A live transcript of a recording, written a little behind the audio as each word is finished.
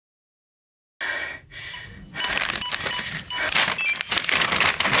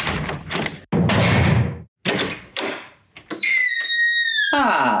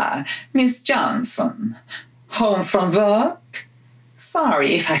Miss Johnson. Home from work?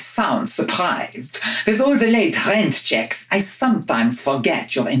 Sorry if I sound surprised. With all the late rent checks, I sometimes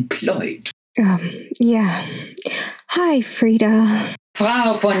forget you're employed. Yeah. Hi, Frida.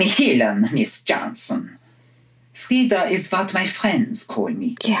 Frau von Hillen, Miss Johnson. Frida is what my friends call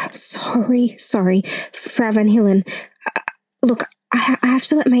me. Yeah, sorry, Frau Van Hillen. Look, I have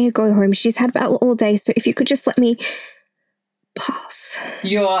to let Maya go home. She's had battle all day, so if you could just let me pass.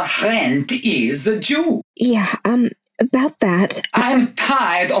 Your rent is due. Yeah, about that. I'm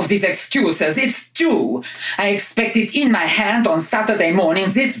tired of these excuses. It's due. I expect it in my hand on Saturday morning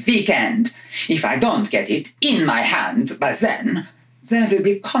this weekend. If I don't get it in my hand by then, there will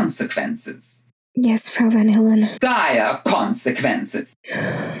be consequences. Yes, Frau Van Hillen. Dire consequences.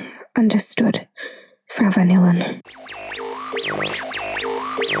 Understood, Frau Van Hillen.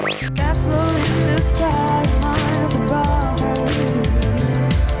 Castle in the sky, miles above.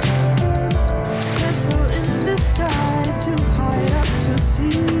 Castle in the sky, too high up to see.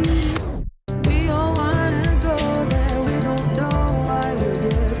 We all wanna go there, we don't know why we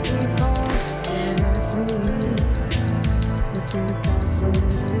just keep on. And I see what's in the castle in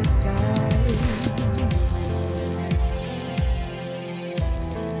the sky.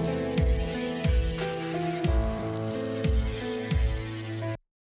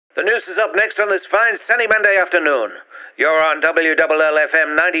 The news is up next on this fine sunny Monday afternoon. You're on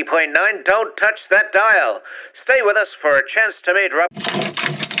WLLFM 90.9. Don't touch that dial. Stay with us for a chance to meet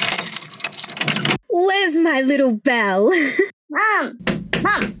Where's my little Belle? Mom!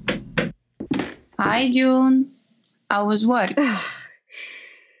 Hi, June. How was work?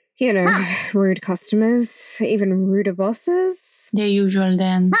 You know, rude customers, even ruder bosses. The usual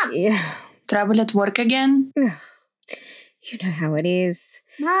then. Yeah. Trouble at work again? You know how it is.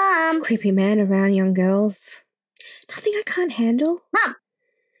 Mom! Creepy man around young girls. Nothing I can't handle. Mom!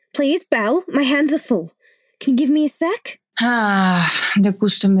 Please, Belle, my hands are full. Can you give me a sec? The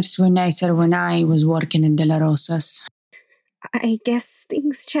customers were nicer when I was working in De La Rosas. I guess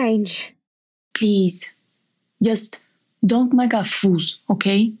things change. Please, just don't make a fuss,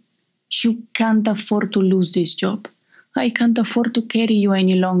 okay? You can't afford to lose this job. I can't afford to carry you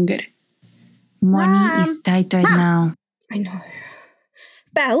any longer. Money Mom. is tight right now. I know.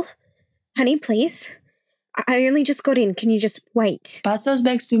 Belle, honey, please. I only just got in. Can you just wait? Pass those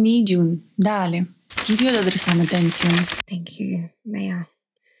bags to me, June. Dale. Give your daughter some attention. Thank you, Maya.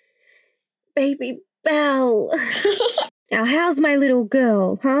 Baby Belle. Now, how's my little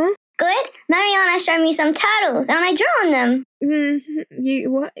girl, huh? Good. Mariana showed me some turtles and I drew on them.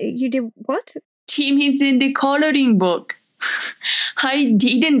 You what? You did what? Timmy's in the coloring book. I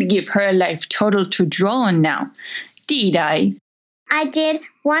didn't give her a life turtle to draw on now, did I? I did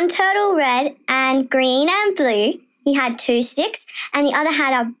one turtle red and green and blue. He had 2 sticks and the other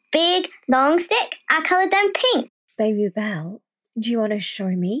had a big, long stick. I coloured them pink. Baby Belle, do you want to show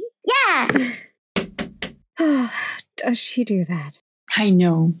me? Yeah. Oh, does she do that? I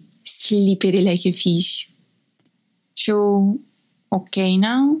know. Slippery like a fish. So, okay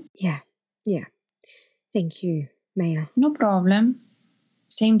now? Yeah. Thank you, Maya. No problem.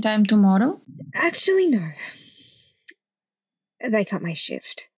 Same time tomorrow? Actually, no. They cut my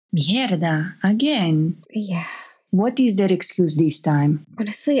shift. Mierda, again. Yeah. What is their excuse this time?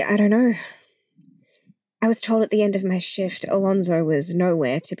 Honestly, I don't know. I was told at the end of my shift Alonso was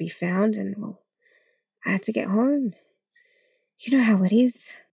nowhere to be found and, well, I had to get home. You know how it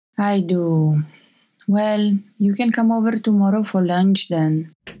is. I do. Well, you can come over tomorrow for lunch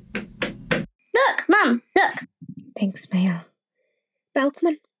then. Look, Mum, look. Thanks, Maya. Belle, come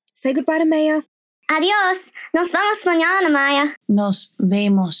on. Say goodbye to Maya. Adiós. Nos vemos mañana, Maya. Nos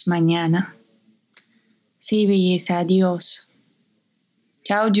vemos mañana. Sí, belleza, adiós.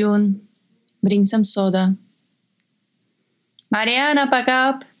 Ciao, June. Bring some soda. Mariana, pack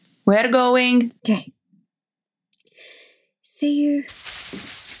up. We're going. Okay. See you.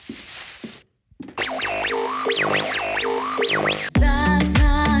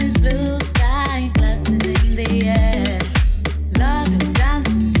 Sunrise, blue sky, glasses in the air. Love is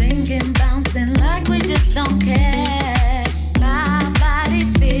dancing, thinking, bouncing like we just don't care. My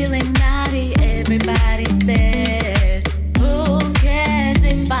body's feeling naughty, everybody's there. Who cares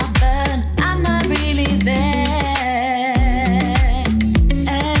if I burn? I'm not really there.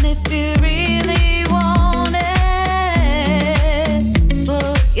 And if you really want it,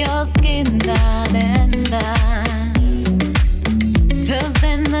 put your skin down and down. 'Cause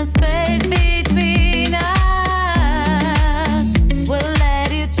in the space between us, we'll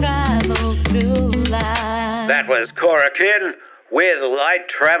let you travel through life. That was Cora Kid with Light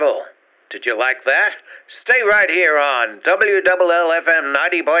Travel. Did you like that? Stay right here on WLLFM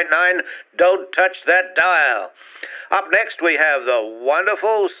 90.9. Don't touch that dial. Up next, we have the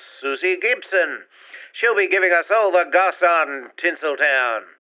wonderful Susie Gibson. She'll be giving us all the goss on Tinseltown.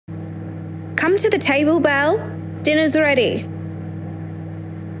 Come to the table, Belle. Dinner's ready.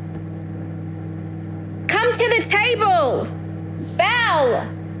 Come to the table! Belle!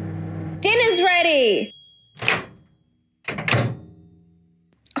 Dinner's ready!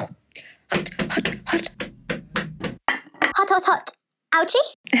 Oh, hot. Hot.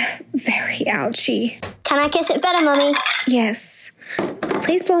 Ouchie? Very ouchy. Can I kiss it better, Mummy? Yes.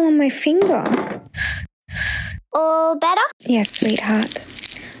 Please blow on my finger. Or better? Yes, sweetheart.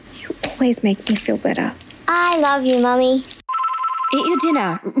 You always make me feel better. I love you, Mummy. Eat your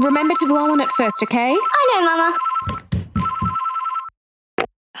dinner. Remember to blow on it first, okay? I know, Mama.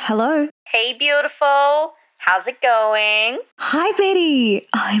 Hello? Hey, beautiful. How's it going? Hi, Betty.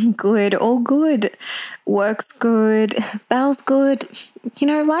 I'm good, all good. Work's good, Belle's good. You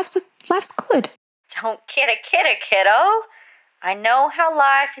know, life's good. Don't kid a kiddo. I know how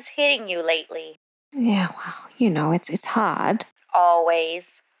life is hitting you lately. Yeah, well, you know, it's hard.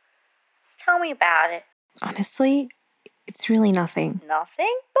 Always. Tell me about it. Honestly, it's really nothing.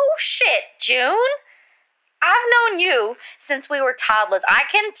 Nothing? Bullshit, June. I've known you since we were toddlers. I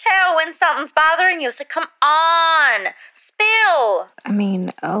can tell when something's bothering you, so come on. Spill. I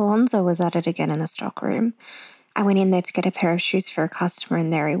mean, Alonzo was at it again in the stockroom. I went in there to get a pair of shoes for a customer,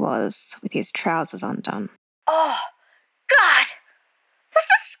 and there he was, with his trousers undone. Oh, God. That's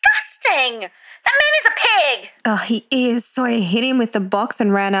disgusting. That man is a pig. Oh, he is. So I hit him with the box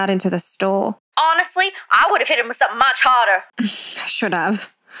and ran out into the store. Honestly, I would have hit him with something much harder. I should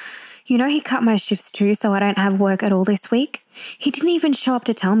have. You know, he cut my shifts too, so I don't have work at all this week. He didn't even show up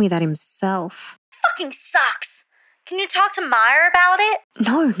to tell me that himself. Fucking sucks. Can you talk to Meyer about it?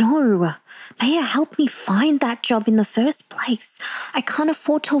 No. Maya helped me find that job in the first place. I can't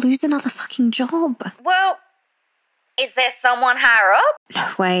afford to lose another fucking job. Well, is there someone higher up? No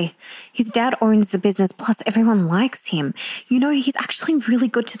way. His dad owns the business, plus everyone likes him. You know, he's actually really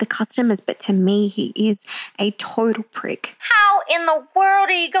good to the customers, but to me, he is a total prick. How in the world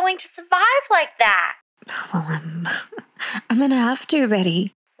are you going to survive like that? Well, I'm gonna have to,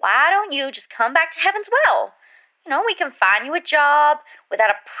 Betty. Why don't you just come back to Heaven's Well? You know, we can find you a job without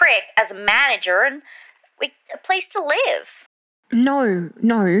a prick as a manager and a place to live. No.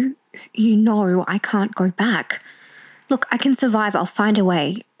 You know I can't go back. Look, I can survive. I'll find a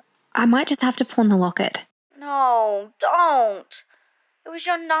way. I might just have to pawn the locket. No, don't. It was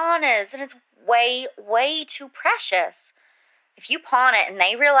your Nana's and it's way, way too precious. If you pawn it and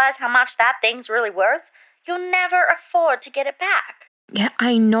they realize how much that thing's really worth, you'll never afford to get it back. Yeah,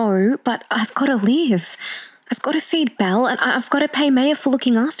 I know, but I've got to live. I've got to feed Belle and I've got to pay Maya for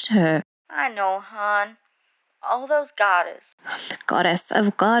looking after her. I know, hon. All those goddess. The goddess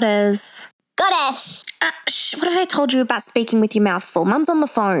of goddess. Goddess. What have I told you about speaking with your mouth full? Mum's on the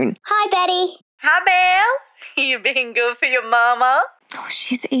phone. Hi, Betty. Hi, Belle. You being good for your mama? Oh,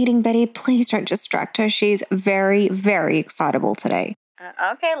 she's eating, Betty. Please don't distract her. She's very, very excitable today.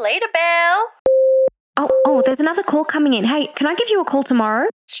 Okay, later, Belle. Oh, there's another call coming in. Hey, can I give you a call tomorrow?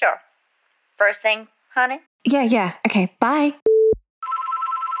 Sure. First thing, honey? Yeah. Okay, bye.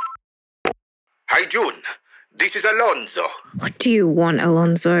 Hi, June. This is Alonzo. What do you want,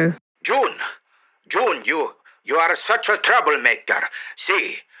 Alonzo? June, you are such a troublemaker.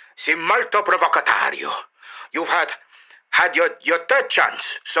 Si molto provocatario. You've had your third chance,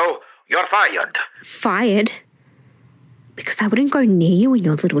 so you're fired. Fired? Because I wouldn't go near you and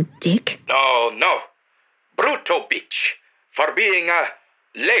your little dick. No. Bruto bitch. For being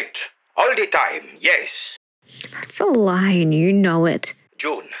late all the time, yes. That's a lie and you know it.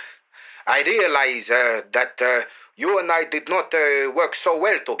 June, I realize that you and I did not work so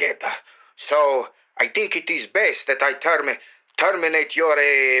well together. So I think it is best that I terminate your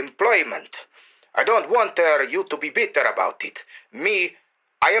employment. I don't want you to be bitter about it. Me,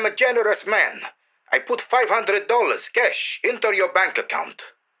 I am a generous man. I put $500 cash into your bank account.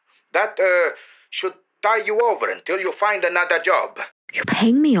 That should tie you over until you find another job. You're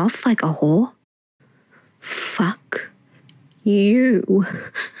paying me off like a whore? Fuck you.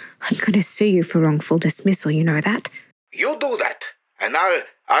 I'm gonna sue you for wrongful dismissal, you know that? You do that, and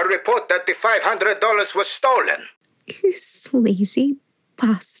I'll report that the $500 was stolen. You sleazy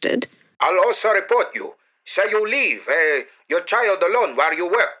bastard. I'll also report you. Say you leave your child alone while you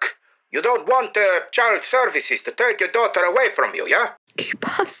work. You don't want child services to take your daughter away from you, yeah? You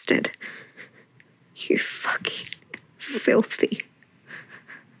bastard. You fucking filthy,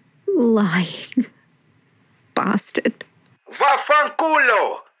 lying bastard.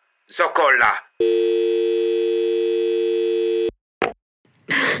 Vaffanculo! Zocola.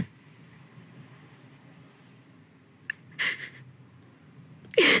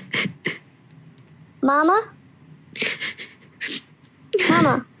 Mama?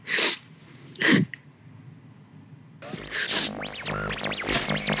 Mama?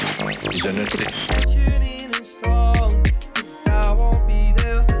 Tuning in strong, 'cause I won't be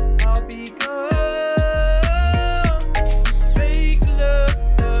there, I'll be gone. Fake love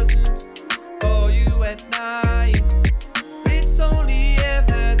doesn't call you at night. It's only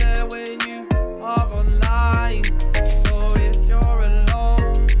ever there when you are online. So if you're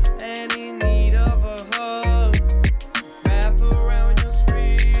alone and in need of a hug, wrap around your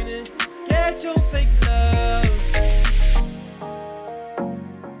screen and get your fake love.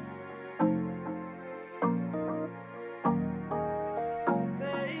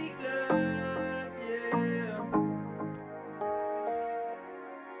 Fake love, yeah.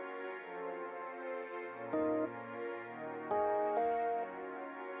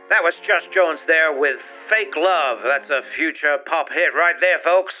 That was Just Jones there with Fake Love. That's a future pop hit right there,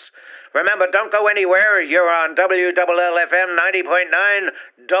 folks. Remember, don't go anywhere. You're on WLLFM 90.9.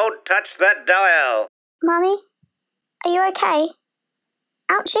 Don't touch that dial. Mommy? Are you okay?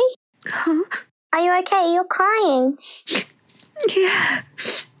 Ouchie? Huh? Are you okay? You're crying. Yeah.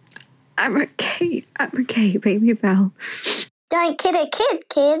 I'm okay, baby Belle. Don't kid a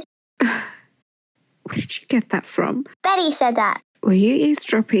kid. Where did you get that from? Betty said that. Were you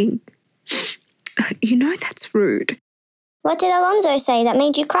eavesdropping? You know that's rude. What did Alonso say that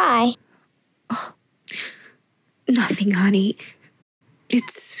made you cry? Nothing, honey.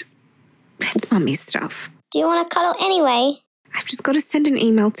 It's Mummy's stuff. Do you want to cuddle anyway? I've just got to send an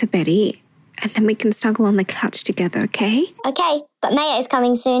email to Betty and then we can snuggle on the couch together, okay? Okay, but Maya is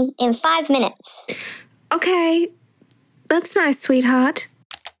coming soon, in 5 minutes. Okay. That's nice, sweetheart.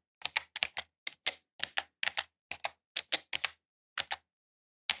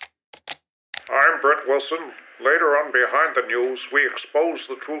 I'm Brett Wilson. Later on Behind the News, we expose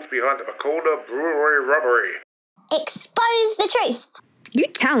the truth behind the Makona Brewery robbery. Expose the truth. You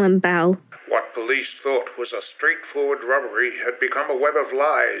tell him, Belle. What police thought was a straightforward robbery had become a web of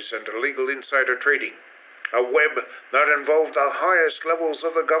lies and illegal insider trading. A web that involved the highest levels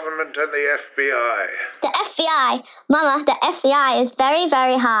of the government and the FBI. The FBI. Mama, the FBI is very,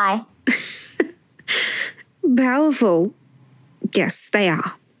 very high. Powerful. Yes, they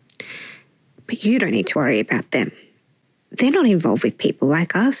are. But you don't need to worry about them. They're not involved with people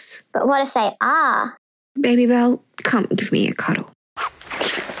like us. But what if they are? Baby Belle, come give me a cuddle.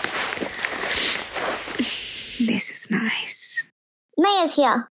 This is nice. Maya's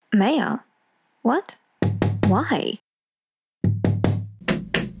here. Maya? What? Why?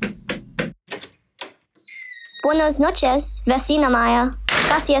 Buenas noches, vecina Maya.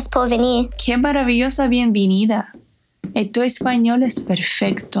 Gracias por venir. ¡Qué maravillosa bienvenida! Tu español es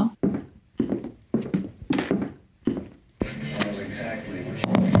perfecto.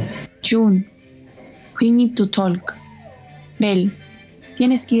 June, we need to talk. Belle,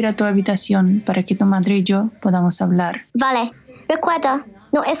 tienes que ir a tu habitación para que tu madre y yo podamos hablar. Vale. Recuerda,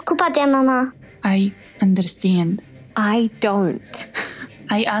 no es culpa de mamá. I understand. I don't.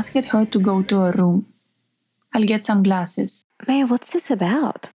 I asked her to go to her room. I'll get some glasses. Maya, what's this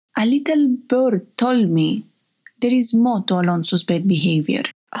about? A little bird told me there is more to Alonso's bad behavior.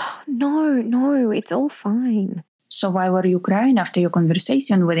 Oh, no, it's all fine. So why were you crying after your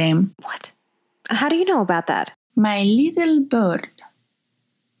conversation with him? What? How do you know about that? My little bird.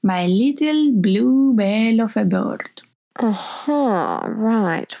 My little blue bell of a bird. Uh-huh,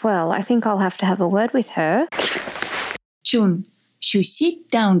 right. Well, I think I'll have to have a word with her. June, you sit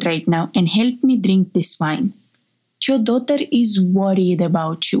down right now and help me drink this wine. Your daughter is worried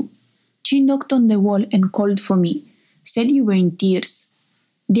about you. She knocked on the wall and called for me. Said you were in tears.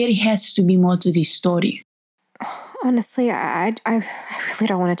 There has to be more to this story. Honestly, I really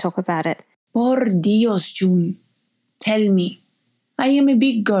don't want to talk about it. Por Dios, June. Tell me. I am a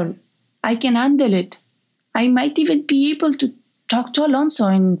big girl. I can handle it. I might even be able to talk to Alonso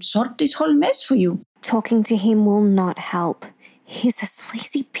and sort this whole mess for you. Talking to him will not help. He's a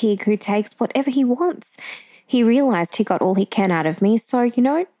sleazy pig who takes whatever he wants. He realized he got all he can out of me, so, he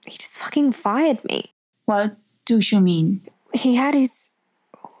just fucking fired me. What do you mean? He had his...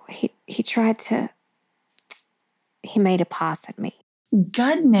 He tried to... He made a pass at me.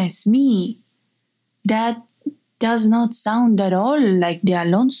 Goodness me. That does not sound at all like the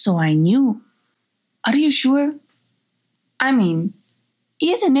Alonso I knew. Are you sure? I mean,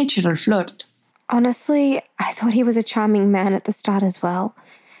 he is a natural flirt. Honestly, I thought he was a charming man at the start as well.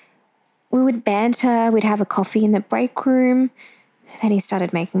 We would banter, we'd have a coffee in the break room. Then he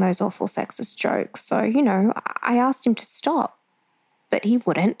started making those awful sexist jokes. So, I asked him to stop, but he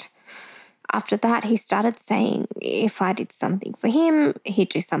wouldn't. After that, he started saying if I did something for him, he'd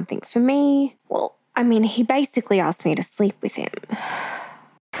do something for me. Well, he basically asked me to sleep with him.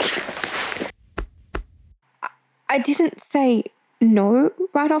 I didn't say no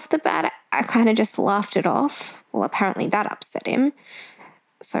right off the bat. I kind of just laughed it off. Well, apparently that upset him.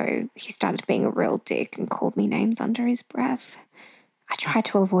 So he started being a real dick and called me names under his breath. I tried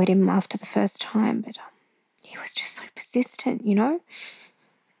to avoid him after the first time, but he was just so persistent,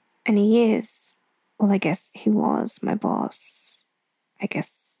 And he is, well, I guess he was my boss. I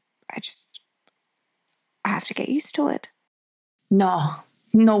guess I have to get used to it. No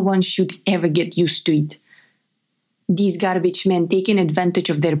one should ever get used to it. These garbage men taking advantage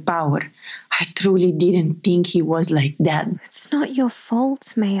of their power. I truly didn't think he was like that. It's not your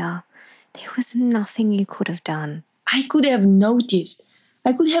fault, Maya. There was nothing you could have done. I could have noticed.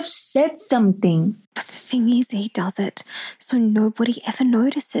 I could have said something. But the thing is, he does it so nobody ever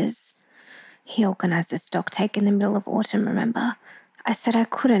notices. He organised a stock take in the middle of autumn, remember? I said I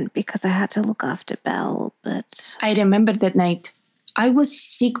couldn't because I had to look after Belle, but... I remember that night. I was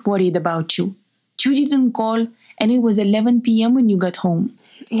sick worried about you. You didn't call, and it was 11 p.m. when you got home.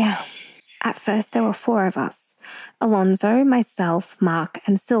 Yeah. At first, there were 4 of us. Alonzo, myself, Mark,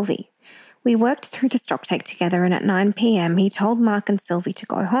 and Sylvie. We worked through the stock take together, and at 9 p.m, he told Mark and Sylvie to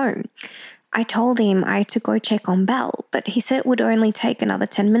go home. I told him I had to go check on Belle, but he said it would only take another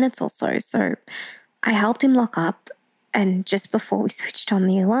 10 minutes or so I helped him lock up, and just before we switched on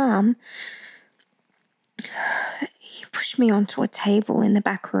the alarm, he pushed me onto a table in the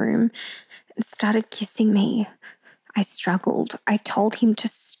back room and started kissing me. I struggled. I told him to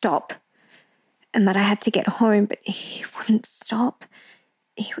stop and that I had to get home, but he wouldn't stop.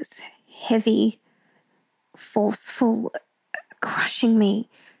 He was heavy, forceful, crushing me,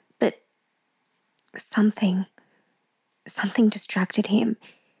 but something distracted him.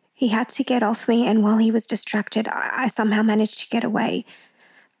 He had to get off me, and while he was distracted, I somehow managed to get away.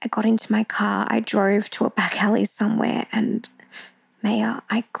 I got into my car, I drove to a back alley somewhere, and Maya,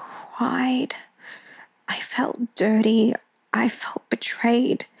 I cried. I felt dirty. I felt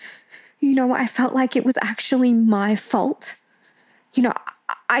betrayed. I felt like it was actually my fault.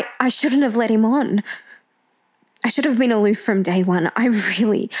 I shouldn't have let him on. I should have been aloof from day one. I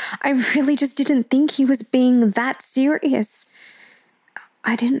really just didn't think he was being that serious.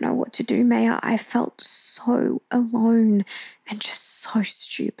 I didn't know what to do, Maya. I felt so alone and just so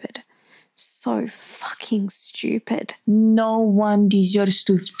stupid. So fucking stupid. No one deserves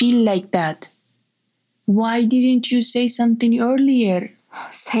to feel like that. Why didn't you say something earlier?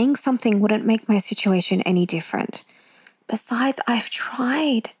 Saying something wouldn't make my situation any different. Besides, I've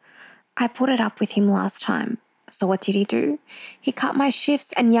tried. I put it up with him last time. So what did he do? He cut my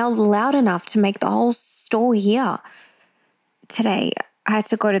shifts and yelled loud enough to make the whole store hear. Today, I had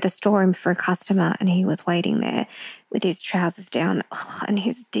to go to the storeroom for a customer, and he was waiting there with his trousers down and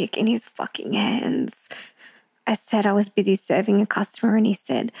his dick in his fucking hands. I said I was busy serving a customer, and he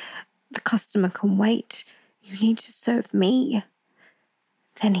said, "The customer can wait. You need to serve me."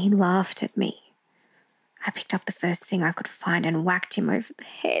 Then he laughed at me. I picked up the first thing I could find and whacked him over the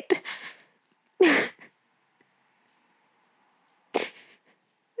head.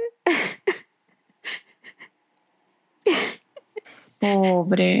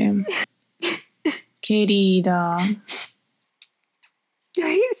 Pobre. Querida.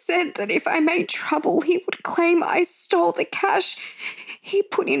 He said that if I made trouble, he would claim I stole the cash he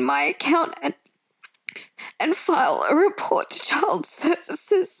put in my account and file a report to Child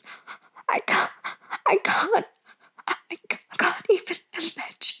Services. I can't even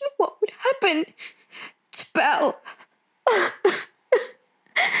imagine what would happen to Belle.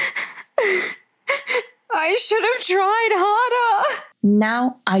 I should have tried harder.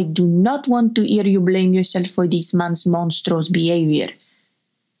 Now, I do not want to hear you blame yourself for this man's monstrous behavior.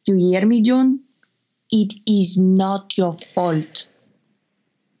 You hear me, June? It is not your fault.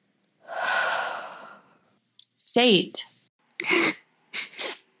 Say it.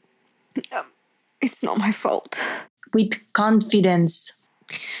 It's not my fault. With confidence.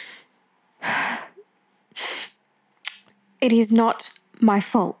 It is not my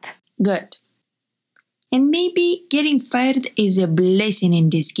fault. Good. And maybe getting fired is a blessing in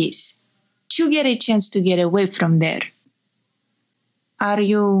this case. You get a chance to get away from there. Are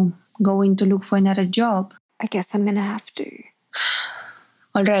you going to look for another job? I guess I'm gonna have to.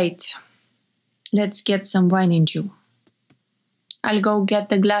 All right. Let's get some wine in you. I'll go get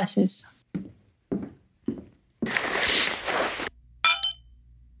the glasses.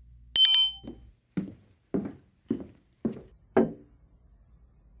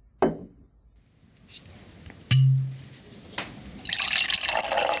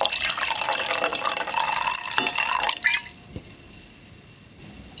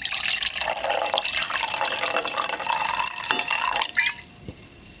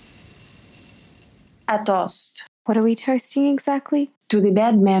 A toast. What are we toasting exactly? To the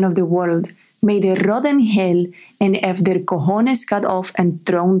bad men of the world, may they rot in hell and have their cojones cut off and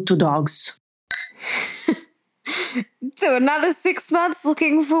thrown to dogs. To another 6 months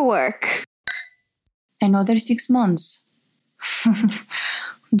looking for work. Another 6 months.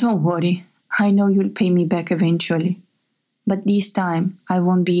 Don't worry, I know you'll pay me back eventually. But this time, I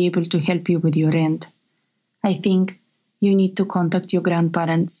won't be able to help you with your rent. I think you need to contact your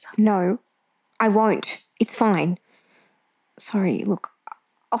grandparents. No, I won't. It's fine. Sorry, look,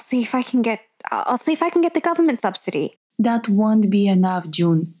 I'll see if I can get the government subsidy. That won't be enough,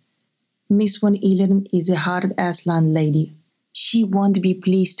 June. Miss Van Elen is a hard-ass landlady. She won't be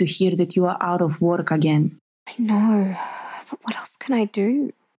pleased to hear that you are out of work again. I know, but what else can I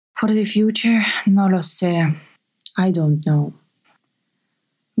do? For the future, no lo sé. I don't know.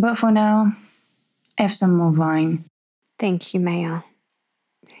 But for now, have some more wine. Thank you, Maya.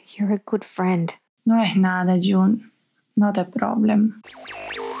 You're a good friend. No es nada, June. Not a problem.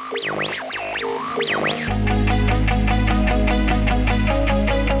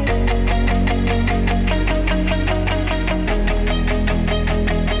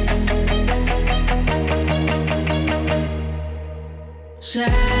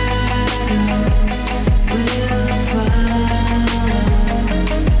 Shadows will follow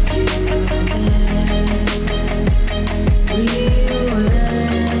you then. We will.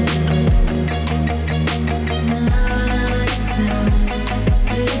 Nighttime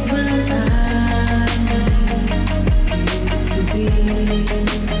is when I need you to be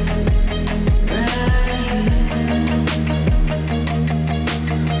right here.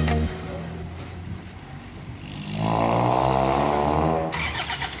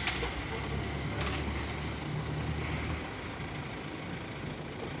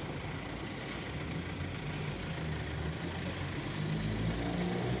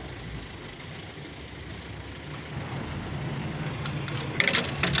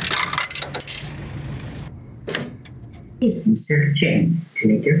 Please insert Jane to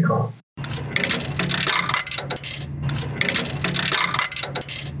make your call.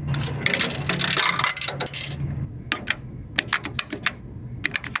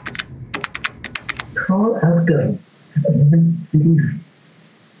 Call outgoing at 11:39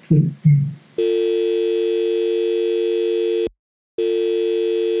 p.m.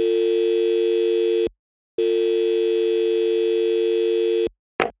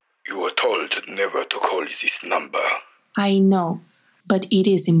 You were told never to call this number. I know, but it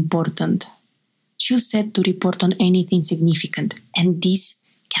is important. You said to report on anything significant, and this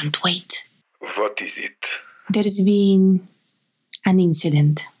can't wait. What is it? There's been an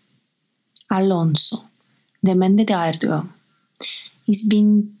incident. Alonso, the man that hired you, he's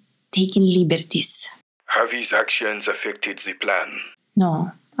been taking liberties. Have his actions affected the plan?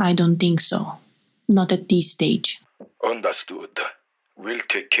 No, I don't think so. Not at this stage. Understood. We'll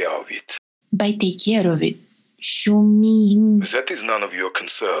take care of it. By take care of it, you mean... That is none of your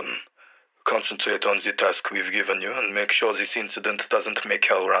concern. Concentrate on the task we've given you and make sure this incident doesn't make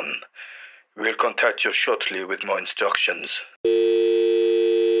hell run. We'll contact you shortly with more instructions.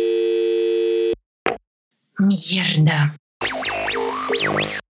 Mierda.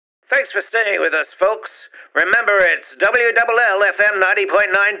 Thanks for staying with us, folks. Remember, it's WLL FM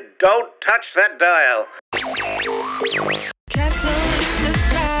 90.9. Don't touch that dial.